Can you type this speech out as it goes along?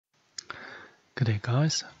Good day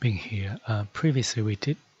guys, being here. Previously we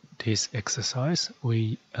did this exercise.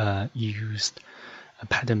 We used a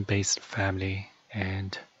pattern-based family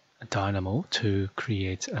and a Dynamo to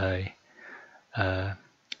create a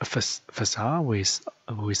facade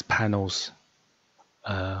with panels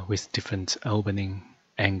with different opening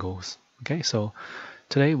angles. Okay, so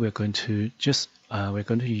today we're going to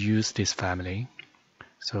use this family.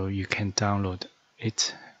 So you can download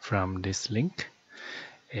it from this link,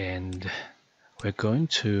 and we're going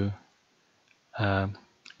to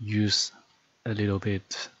use a little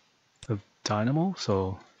bit of Dynamo,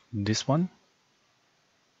 so this one,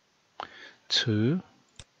 to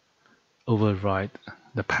override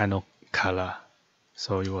the panel color.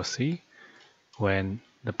 So you will see when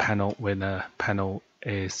the panel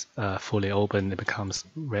is fully open, it becomes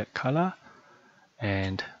red color,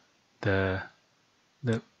 and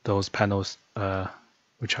those panels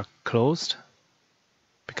which are closed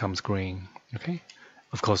becomes green. Okay,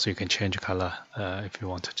 of course you can change color if you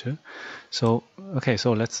wanted to. So okay,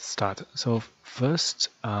 so let's start. So first,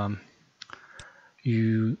 so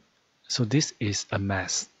this is a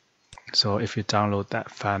mess. So if you download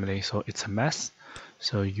that family, so it's a mess.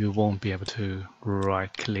 So you won't be able to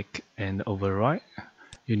right click and overwrite.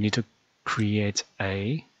 You need to create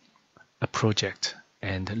a project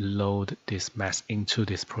and load this mess into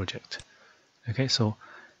this project. Okay, so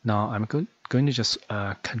now I'm going to just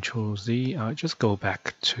Control Z. Just go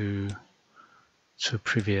back to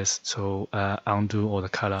previous. So undo all the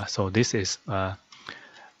color. So this is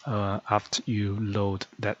after you load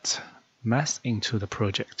that mess into the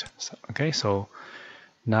project. So, okay, so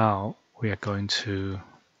now we are going to.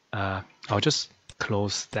 I'll just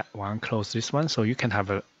close that one, close this one, so you can have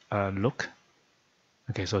a look.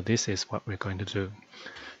 Okay, so this is what we're going to do.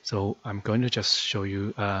 So I'm going to just show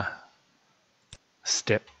you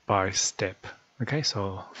step by step. Okay,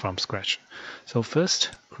 so from scratch. So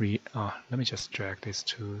first, let me just drag this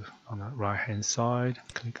to on the right hand side.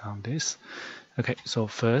 Click on this. Okay, so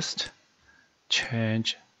first,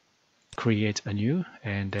 create a new,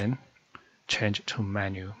 and then change to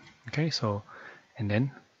menu. Okay, so and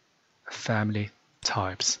then family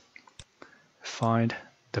types. Find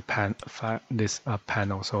the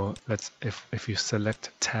panel. So let's if you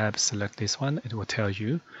select tab, select this one, it will tell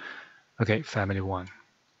you, okay, family 1.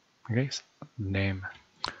 Okay, so name.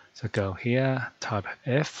 So go here, type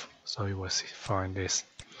F, so you will find this,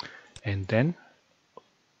 and then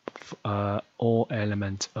all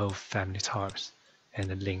elements of family types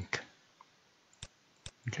and a link.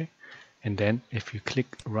 Okay, and then if you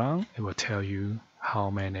click run, it will tell you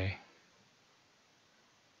how many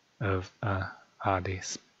of are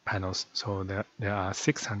these panels. So there are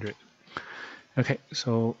 600. Okay,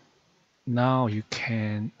 so now you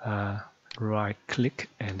can right click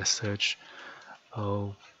and search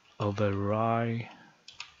override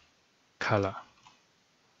color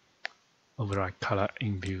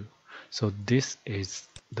in view. So this is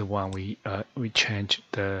the one we change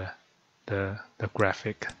the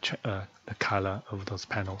graphic, the color of those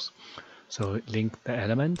panels. So link the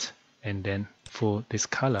element, and then for this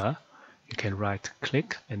color you can right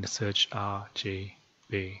click and search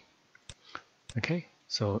RGB. Okay,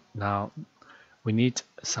 so now we need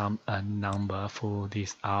some number for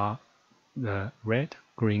these are the red,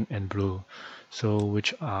 green, and blue. So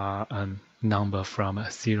which are number from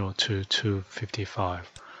 0 to 255.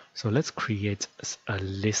 So let's create a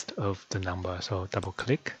list of the number. So double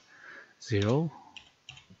click 0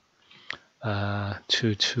 to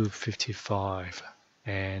 255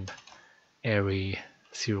 and area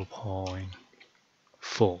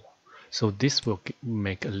 0.4. So this will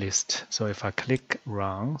make a list. So if I click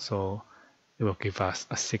run, so it will give us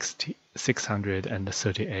a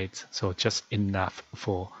 638. So just enough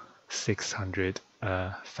for 600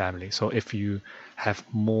 family. So if you have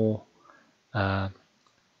more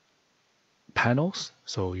panels,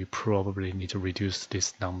 so you probably need to reduce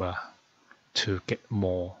this number to get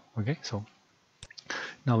more. Okay, so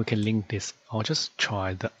now we can link this. I'll just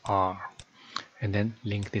try the R and then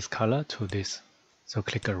link this color to this. So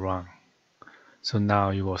click a run. So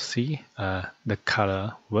now you will see the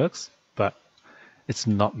color works, but it's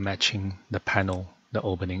not matching the panel, the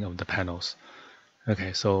opening of the panels.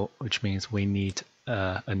 Okay, so which means we need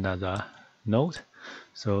another node.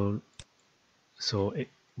 So it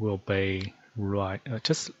will be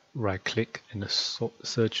just right click and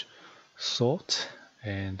search sort,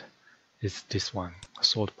 and it's this one,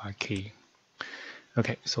 sort by key.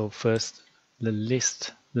 Okay, so first the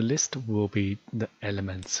list will be the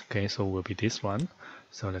elements. Okay, so will be this one.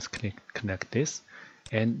 So let's connect this,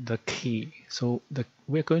 and the key. So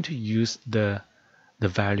we're going to use the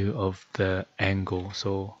value of the angle.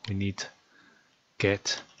 So we need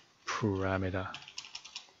get parameter,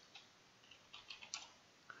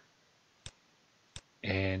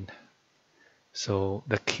 and so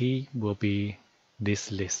the key will be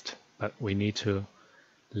this list, but we need to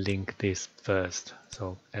link this first.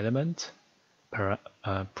 So element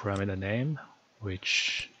parameter name,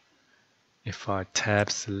 which if I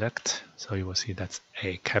tab select, so you will see that's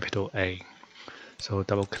a capital A. So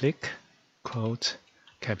double click, quote,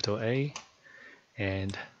 capital A,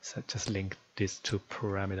 and so just link this to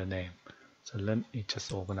parameter name. So let me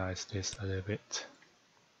just organize this a little bit.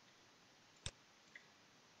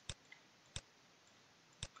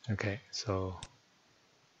 Okay, so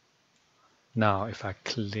now if I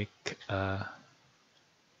click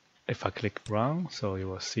run, so you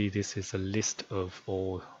will see this is a list of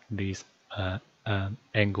all these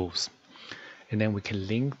angles, and then we can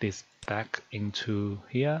link this back into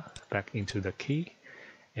here, back into the key,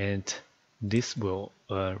 and this will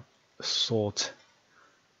sort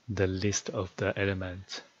the list of the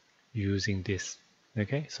elements using this.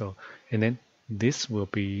 Okay, so and then this will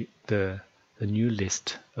be the new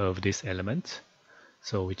list of this element.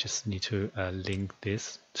 So we just need to link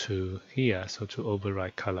this to here, so to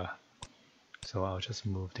override color. So I'll just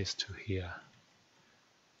move this to here.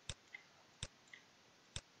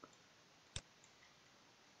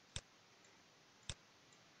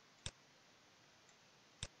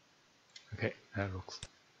 Okay, that looks.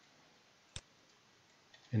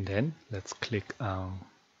 And then let's click on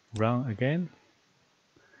run again.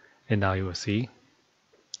 And now you will see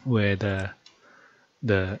where the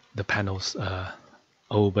panels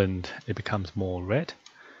opened, it becomes more red,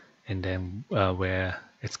 and then where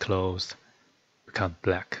it's closed, become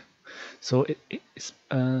black. So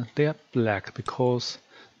they are black because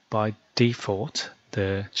by default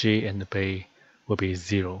the G and the B will be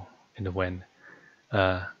 0, and when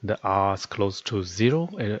the R is close to 0,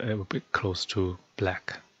 it will be close to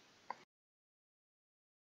black.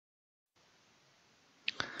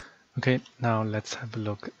 Okay, now let's have a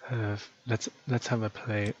look. Let's have a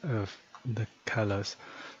play of the colors.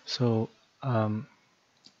 So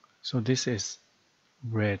so this is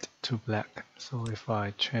red to black. So if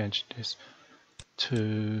I change this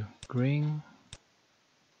to green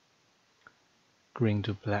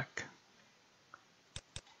to black,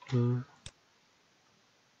 blue.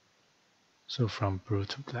 So from blue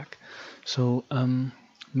to black. So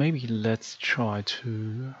maybe let's try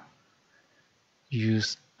to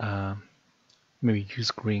use maybe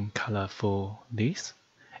use green color for this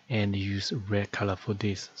and use red color for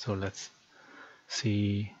this. So let's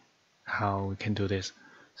see how we can do this.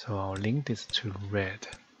 So I'll link this to red.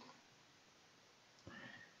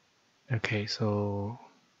 Okay, so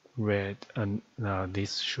red, and now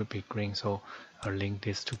this should be green, so I'll link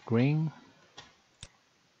this to green.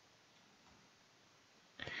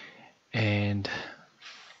 And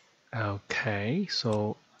okay,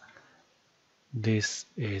 so this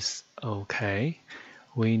is okay.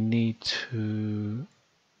 We need to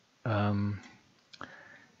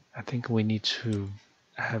I think we need to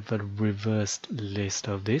have a reversed list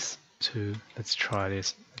of this. Let's try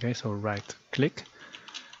this. Okay, so right click,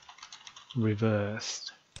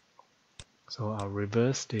 reversed. So I'll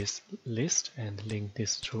reverse this list and link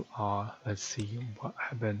this to R. Let's see what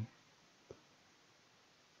happened.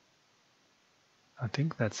 I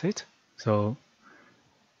think that's it. So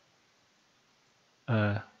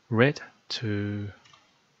red to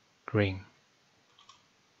green.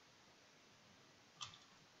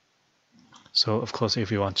 So of course,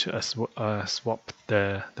 if you want to swap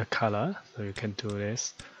the color, so you can do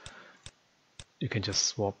this. You can just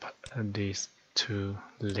swap these to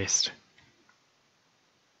list.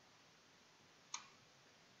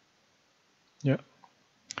 Yeah,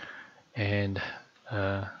 and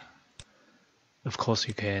of course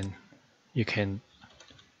you can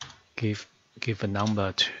give a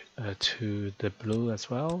number to the blue as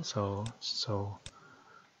well. So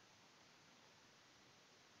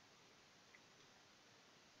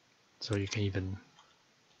you can even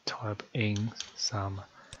type in some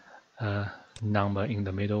number in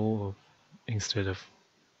the middle instead of.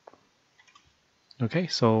 Okay,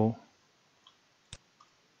 so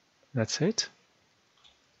that's it.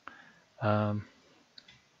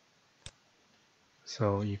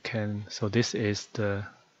 So you can. So this is the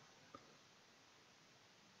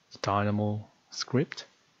Dynamo script,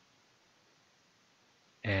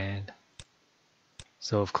 and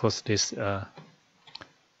so of course this.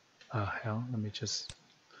 Let me just.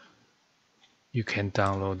 You can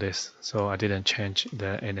download this. So I didn't change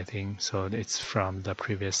anything. So it's from the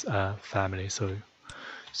previous family. So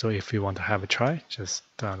if you want to have a try, just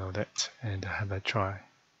download it and have a try.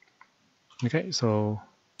 Okay, so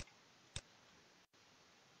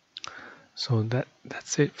So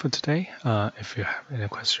that's it for today. If you have any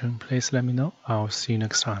question, please let me know. I'll see you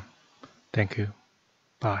next time. Thank you.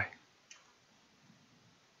 Bye.